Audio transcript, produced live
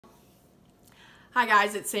Hi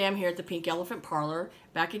guys, it's Sam here at the Pink Elephant Parlor.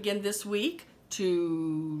 Back again this week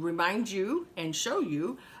to remind you and show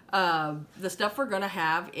you the stuff we're going to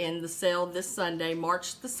have in the sale this Sunday,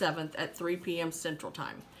 March the 7th at 3 p.m. Central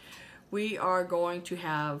Time. We are going to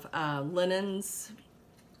have linens,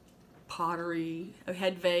 pottery, a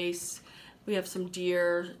head vase. We have some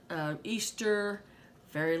deer, Easter,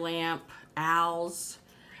 fairy lamp, owls.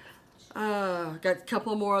 Got a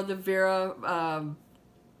couple more of the Vera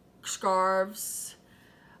scarves.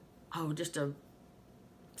 Oh, just a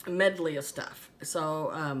medley of stuff.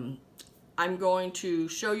 So I'm going to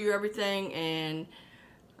show you everything and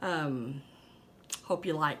hope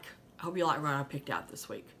you like what I picked out this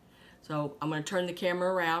week. So I'm going to turn the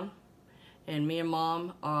camera around and me and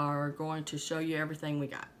Mom are going to show you everything we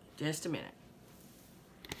got. Just a minute.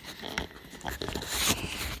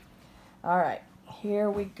 All right,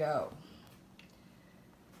 here we go.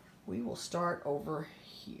 We will start over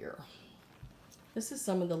here. This is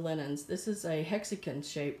some of the linens. This is a hexagon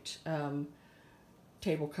shaped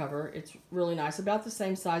table cover. It's really nice, about the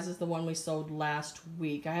same size as the one we sold last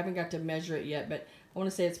week. I haven't got to measure it yet, but I want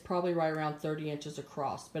to say it's probably right around 30 inches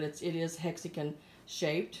across, but it is hexagon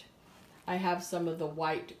shaped. I have some of the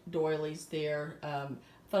white doilies there.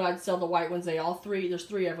 Thought I'd sell the white ones. There's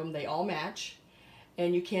three of them. They all match,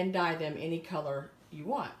 and you can dye them any color you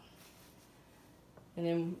want. And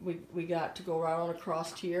then we got to go right on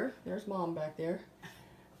across here. There's Mom back there.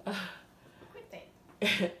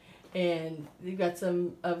 And you've got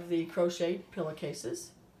some of the crocheted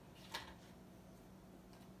pillowcases.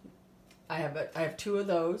 I have two of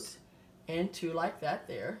those and two like that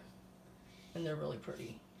there. And they're really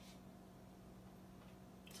pretty.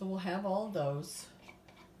 So we'll have all of those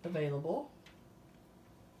available.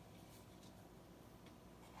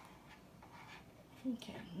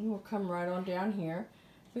 Okay, and we'll come right on down here.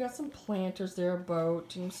 We got some planters there, a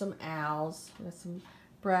boat, and some owls. We got some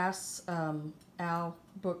brass owl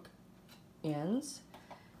book ends.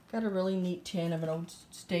 Got a really neat tin of an old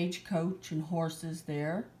stagecoach and horses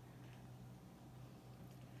there.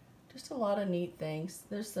 Just a lot of neat things.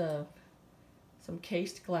 There's some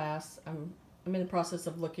cased glass. I'm in the process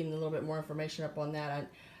of looking a little bit more information up on that. I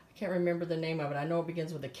can't remember the name of it. I know it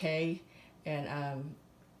begins with a K, and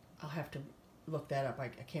I'll have to look that up. I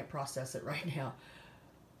can't process it right now.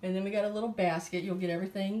 And then we got a little basket. You'll get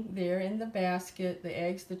everything there in the basket. The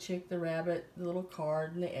eggs, the chick, the rabbit, the little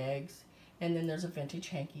card, and the eggs. And then there's a vintage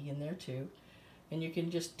hanky in there too. And you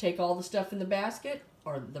can just take all the stuff in the basket,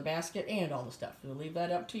 or the basket and all the stuff. We'll leave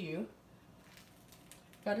that up to you.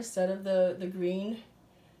 Got a set of the green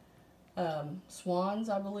swans,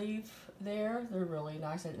 I believe, there. They're really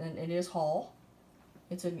nice, and it is whole.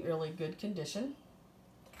 It's in really good condition.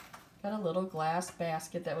 Got a little glass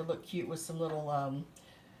basket that would look cute with some little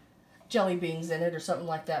jelly beans in it or something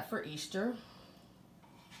like that for Easter.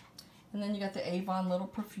 And then you got the Avon little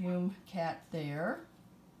perfume cat there.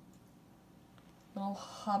 Little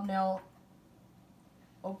hobnail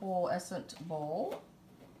opalescent bowl.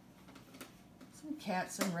 Some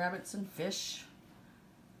cats and rabbits and fish.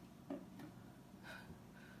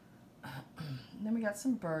 And then we got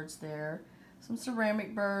some birds there. Some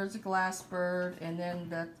ceramic birds, a glass bird, and then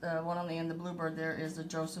that one on the end, the blue bird there, is the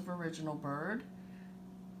Joseph original bird.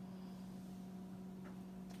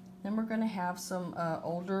 Then we're going to have some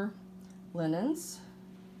older linens.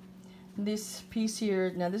 This piece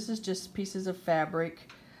here, now this is just pieces of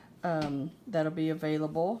fabric that'll be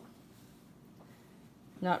available.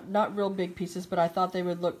 Not real big pieces, but I thought they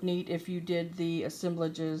would look neat if you did the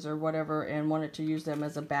assemblages or whatever and wanted to use them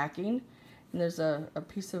as a backing. And there's a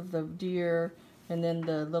piece of the deer, and then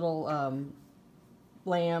the little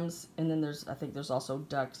lambs, and then I think there's also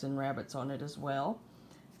ducks and rabbits on it as well.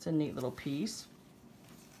 It's a neat little piece.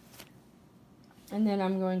 And then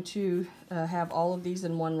I'm going to have all of these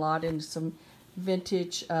in one lot in some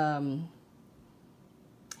vintage hand-pieced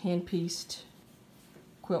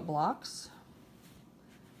quilt blocks.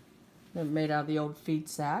 They're made out of the old feed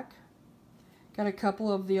sack. Got a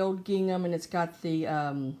couple of the old gingham, and it's got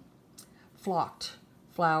the flocked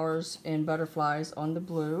flowers and butterflies on the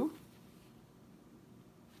blue.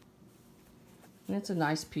 And it's a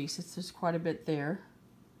nice piece. There's quite a bit there.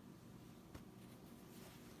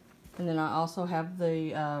 And then I also have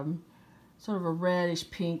the sort of a reddish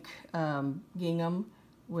pink gingham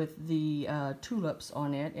with the tulips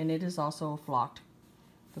on it, and it is also flocked.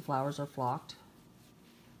 The flowers are flocked.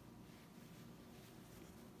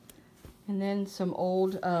 And then some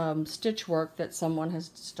old stitch work that someone has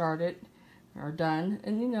started or done,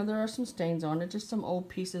 and you know, there are some stains on it, just some old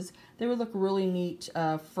pieces. They would look really neat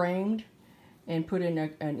framed and put in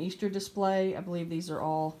an Easter display. I believe these are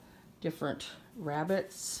all different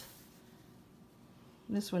rabbits.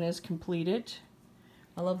 This one is completed.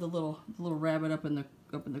 I love the little rabbit up in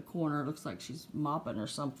the corner. It looks like she's mopping or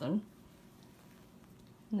something.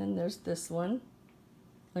 And then there's this one.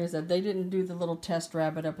 Like I said, they didn't do the little test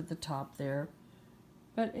rabbit up at the top there.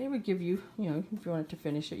 But it would give you, you know, if you wanted to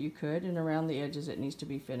finish it, you could. And around the edges, it needs to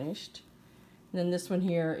be finished. And then this one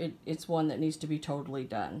here, it's one that needs to be totally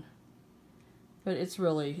done. But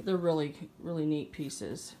they're really neat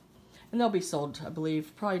pieces. And they'll be sold, I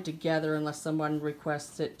believe, probably together unless someone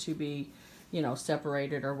requests it to be, you know,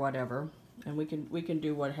 separated or whatever. And we can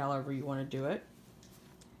do however you want to do it.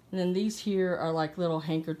 And then these here are like little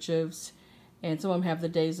handkerchiefs, and some of them have the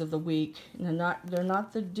days of the week. And they're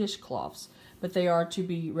not the dishcloths, but they are to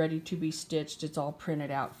be ready to be stitched. It's all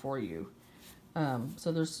printed out for you.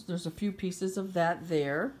 So there's a few pieces of that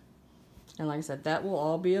there. And like I said, that will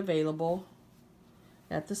all be available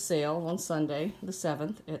at the sale on Sunday, the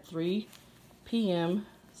 7th, at 3 p.m.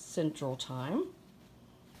 Central Time.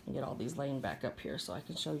 I'll get all these laying back up here so I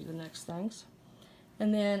can show you the next things.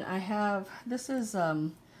 And then I have, this is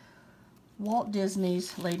Walt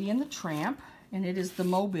Disney's Lady and the Tramp, and it is the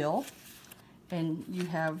Mobile. And you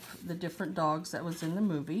have the different dogs that was in the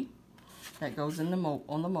movie that goes in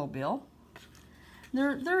on the Mobile.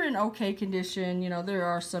 They're in okay condition. You know, there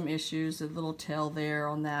are some issues. A little tail there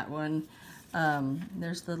on that one.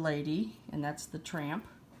 There's the lady, and that's the tramp.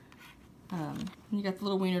 You got the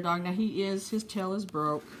little wiener dog. Now his tail is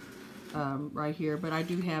broke right here, but I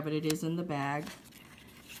do have it. It is in the bag.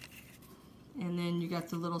 And then you got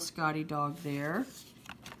the little Scotty dog there.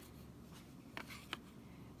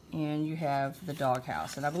 And you have the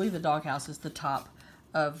doghouse. And I believe the doghouse is the top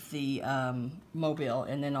of the Mobile,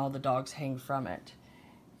 and then all the dogs hang from it.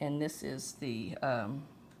 And this is the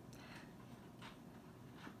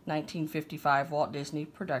 1955 Walt Disney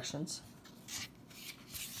Productions.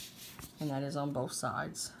 And that is on both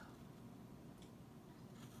sides.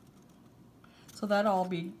 So that'll all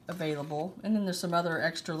be available. And then there's some other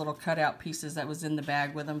extra little cutout pieces that was in the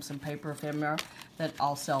bag with them, some paper ephemera that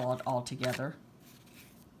I'll sell all together.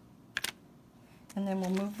 And then we'll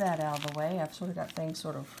move that out of the way. I've sort of got things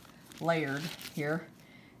sort of layered here.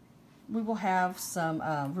 We will have some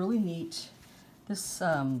really neat, this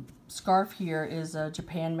scarf here is a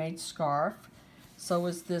Japan-made scarf. So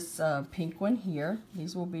is this pink one here.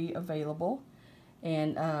 These will be available.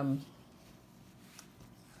 And I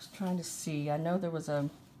was trying to see, I know there was a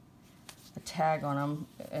tag on them,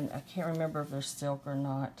 and I can't remember if they're silk or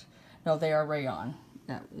not. No, they are rayon.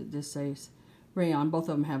 This says rayon. Both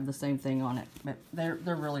of them have the same thing on it, but they're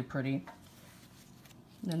really pretty.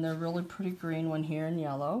 Then they're really pretty green one here in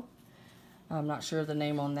yellow. I'm not sure of the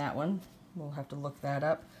name on that one. We'll have to look that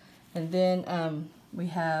up. And then we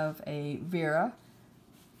have a Vera,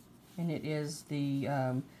 and it is the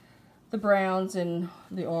browns and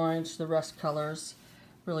the orange, the rust colors.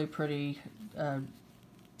 Really pretty,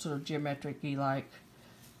 sort of geometric-y like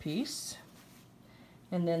piece.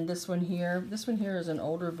 And then this one here is an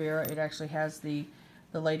older Vera. It actually has the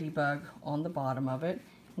ladybug on the bottom of it,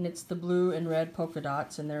 and it's the blue and red polka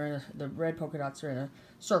dots, and they're in the red polka dots are in a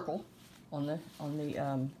circle on the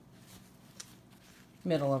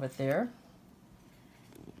middle of it there.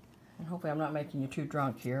 And hopefully I'm not making you too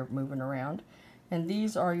drunk here moving around. And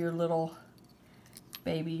these are your little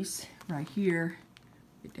babies right here.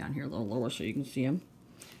 Get down here a little lower so you can see them.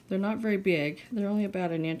 They're not very big. They're only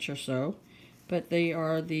about an inch or so. But they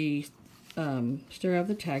are the, still have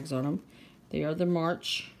the tags on them. They are the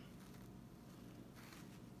March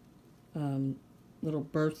little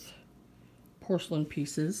birth porcelain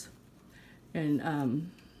pieces.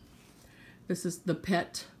 And this is the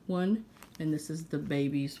pet one, and this is the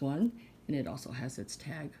baby's one. And it also has its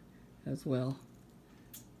tag as well.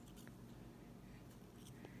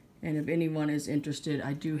 And if anyone is interested,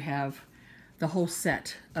 I do have the whole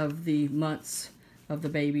set of the months of the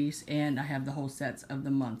babies, and I have the whole sets of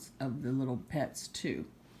the months of the little pets too.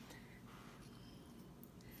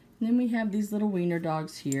 And then we have these little wiener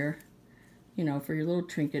dogs here, you know, for your little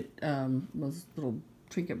trinket, those little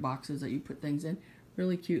trinket boxes that you put things in.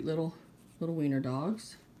 Really cute little wiener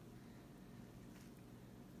dogs.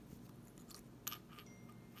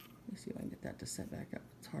 Let me see if I can get that to set back up.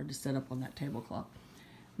 It's hard to set up on that tablecloth.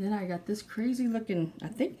 Then I got this crazy looking, I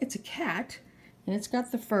think it's a cat, and it's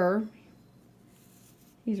got the fur.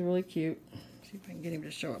 He's really cute. See if I can get him to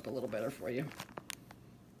show up a little better for you.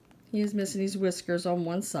 He is missing his whiskers on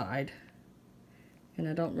one side, and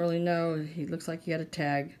I don't really know. He looks like he had a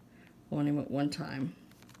tag on him at one time.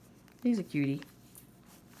 He's a cutie.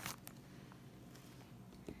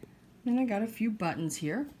 Then I got a few buttons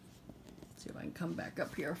here. Let's see if I can come back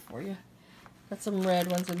up here for you. Got some red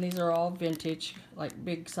ones, and these are all vintage, like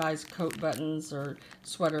big size coat buttons or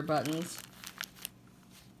sweater buttons.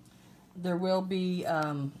 There will be,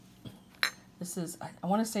 this is, I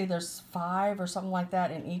want to say there's 5 or something like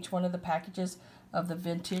that in each one of the packages of the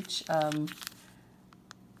vintage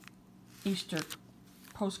Easter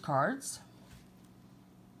postcards.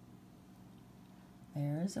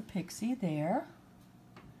 There's a pixie there.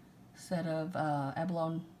 Set of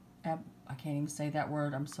abalone, I can't even say that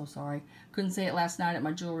word, I'm so sorry. Couldn't say it last night at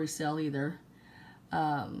my jewelry sale either.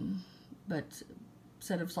 But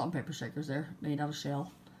set of salt and pepper shakers there, made out of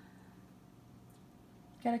shell.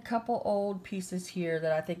 Got a couple old pieces here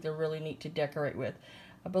that I think they're really neat to decorate with.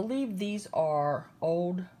 I believe these are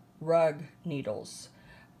old rug needles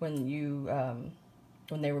when you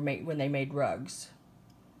when they made rugs.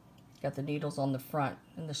 Got the needles on the front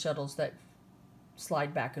and the shuttles that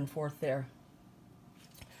slide back and forth there.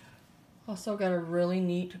 Also got a really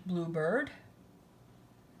neat bluebird.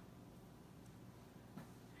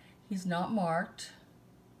 He's not marked,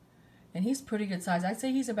 and he's pretty good size. I'd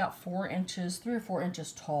say he's about 4 inches, 3 or 4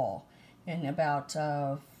 inches tall, and about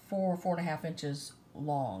 4.5 inches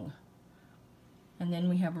long. And then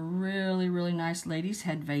we have a really, really nice lady's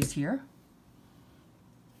head vase here.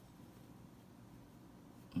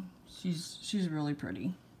 She's really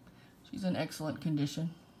pretty. She's in excellent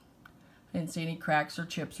condition. I didn't see any cracks or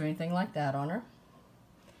chips or anything like that on her.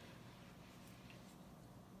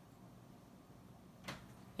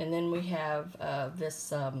 And then we have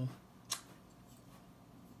this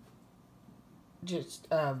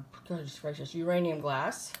goodness gracious, uranium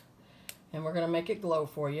glass, and we're going to make it glow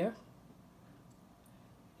for you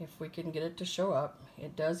if we can get it to show up.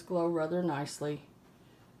 It does glow rather nicely.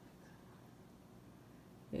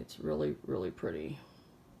 It's really, really pretty.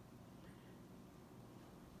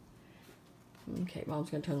 Okay, Mom's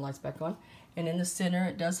going to turn the lights back on. And in the center,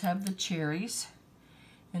 it does have the cherries.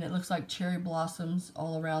 And it looks like cherry blossoms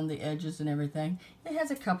all around the edges and everything. It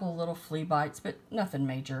has a couple of little flea bites, but nothing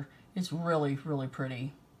major. It's really, really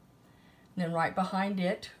pretty. And then right behind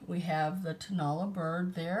it, we have the Tanala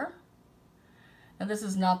bird there. And this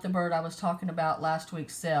is not the bird I was talking about last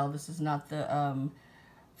week's sale. This is not the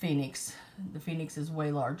Phoenix. The Phoenix is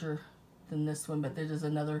way larger than this one, but there is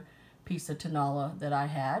another piece of Tanala that I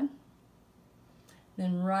had.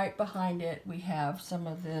 Then right behind it, we have some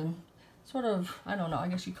of them sort of, I don't know, I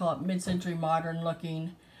guess you call it mid-century modern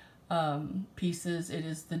looking pieces. It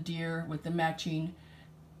is the deer with the matching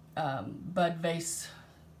bud vase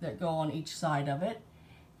that go on each side of it.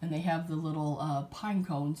 And they have the little pine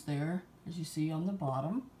cones there, as you see on the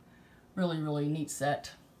bottom. Really, really neat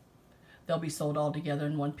set. They'll be sold all together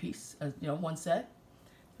in one piece, you know, one set.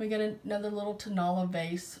 We got another little Tanala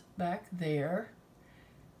vase back there.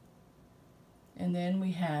 And then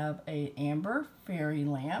we have a amber fairy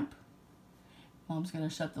lamp. Mom's going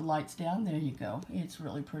to shut the lights down. There you go. It's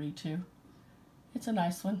really pretty too. It's a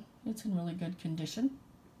nice one. It's in really good condition.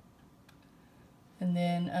 And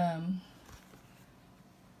then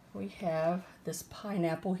we have this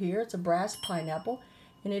pineapple here. It's a brass pineapple.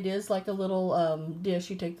 And it is like a little dish.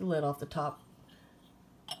 You take the lid off the top.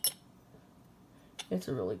 It's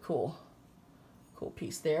a really cool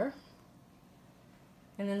piece there.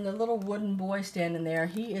 And then the little wooden boy standing there,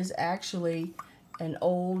 he is actually an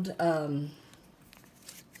old, if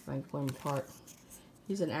I can pull him apart,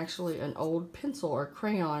 he's actually an old pencil or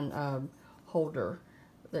crayon holder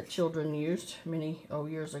that children used many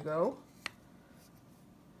years ago.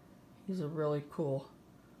 He's a really cool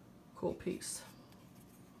piece.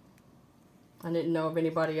 I didn't know if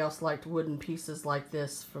anybody else liked wooden pieces like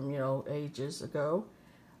this from, ages ago.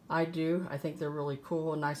 I do. I think they're really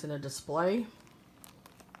cool and nice in a display.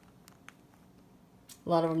 A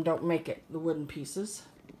lot of them don't make it, the wooden pieces.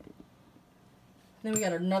 Then we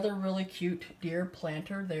got another really cute deer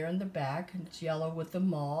planter there in the back, and it's yellow with the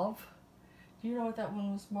mauve. Do you know what that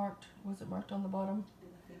one was marked? Was it marked on the bottom?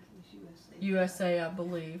 I think it was USA. USA, I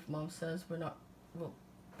believe. Mom says we'll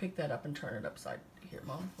pick that up and turn it upside here,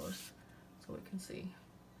 Mom, first, so we can see.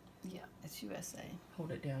 Yeah, it's USA. Hold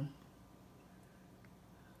it down.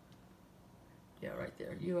 Yeah, right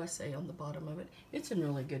there. USA on the bottom of it. It's in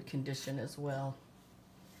really good condition as well.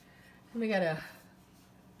 And we got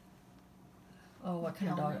what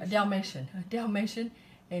kind of dog? A Dalmatian. A Dalmatian,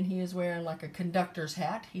 and he is wearing like a conductor's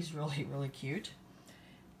hat. He's really, really cute.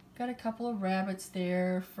 Got a couple of rabbits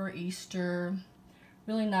there for Easter.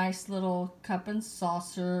 Really nice little cup and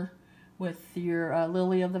saucer with your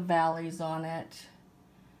lily of the valleys on it.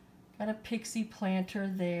 Got a pixie planter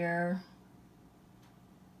there.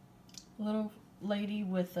 A little lady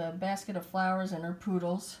with a basket of flowers and her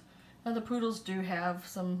poodles. Now the poodles do have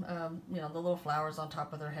some, you know, the little flowers on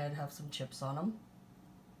top of their head have some chips on them.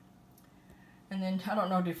 And then, I don't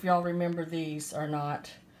know if y'all remember these or not,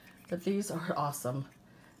 but these are awesome.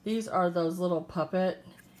 These are those little puppet,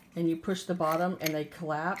 and you push the bottom and they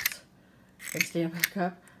collapse and stand back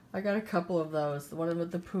up. I got a couple of those. The one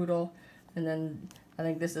with the poodle, and then I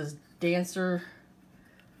think this is Dancer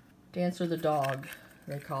the dog,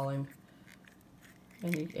 they call him.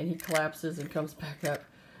 And he collapses and comes back up.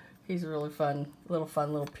 He's really fun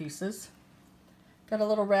little pieces. Got a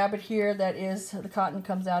little rabbit here that is, the cotton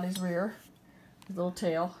comes out his rear, his little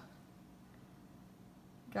tail.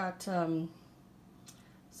 Got some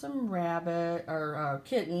rabbit, or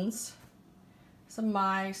kittens, some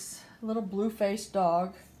mice, a little blue-faced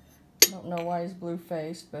dog. I don't know why he's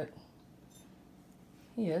blue-faced, but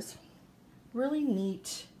he is. Really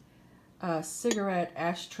neat cigarette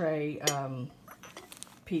ashtray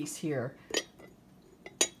piece here.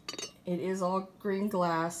 It is all green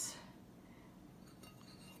glass,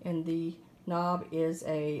 and the knob is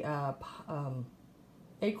a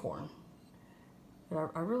acorn.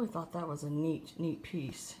 But I really thought that was a neat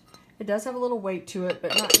piece. It does have a little weight to it,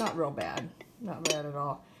 but not real bad. Not bad at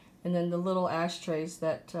all. And then the little ashtrays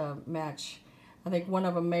that match. I think one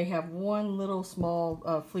of them may have one little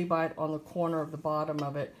small flea bite on the corner of the bottom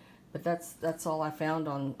of it, but that's all I found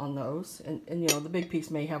on those. And you know, the big piece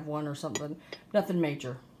may have one or something. Nothing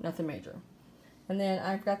major. Nothing major. And then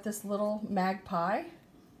I've got this little magpie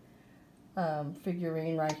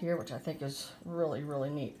figurine right here, which I think is really, really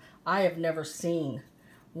neat. I have never seen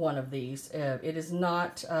one of these. It is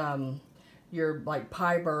not your like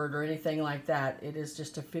pie bird or anything like that. It is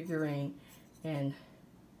just a figurine, and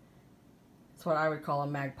it's what I would call a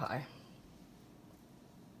magpie.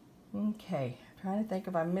 Okay, trying to think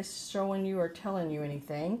if I missed showing you or telling you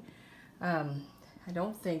anything. I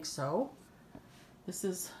don't think so. This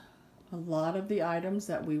is a lot of the items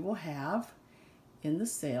that we will have in the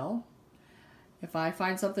sale. If I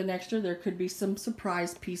find something extra, there could be some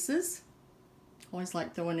surprise pieces. Always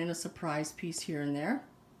like throwing in a surprise piece here and there.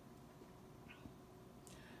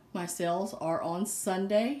 My sales are on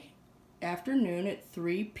Sunday afternoon at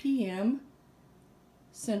 3 p.m.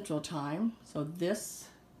 Central Time. So this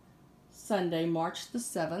Sunday, March the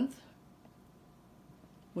 7th,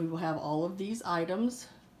 we will have all of these items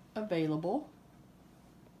available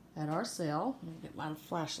at our sale. Let me get my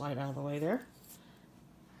flashlight out of the way there.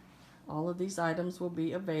 All of these items will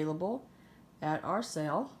be available at our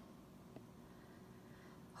sale.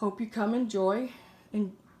 Hope you come and join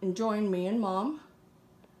me and Mom.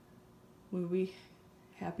 We'll be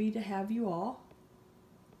happy to have you all.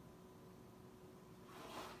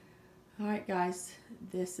 Alright guys,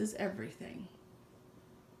 this is everything.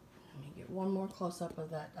 Let me get one more close-up of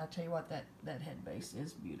that. I'll tell you what, that head base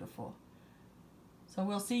is beautiful. So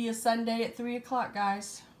we'll see you Sunday at 3 o'clock,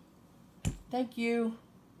 guys. Thank you.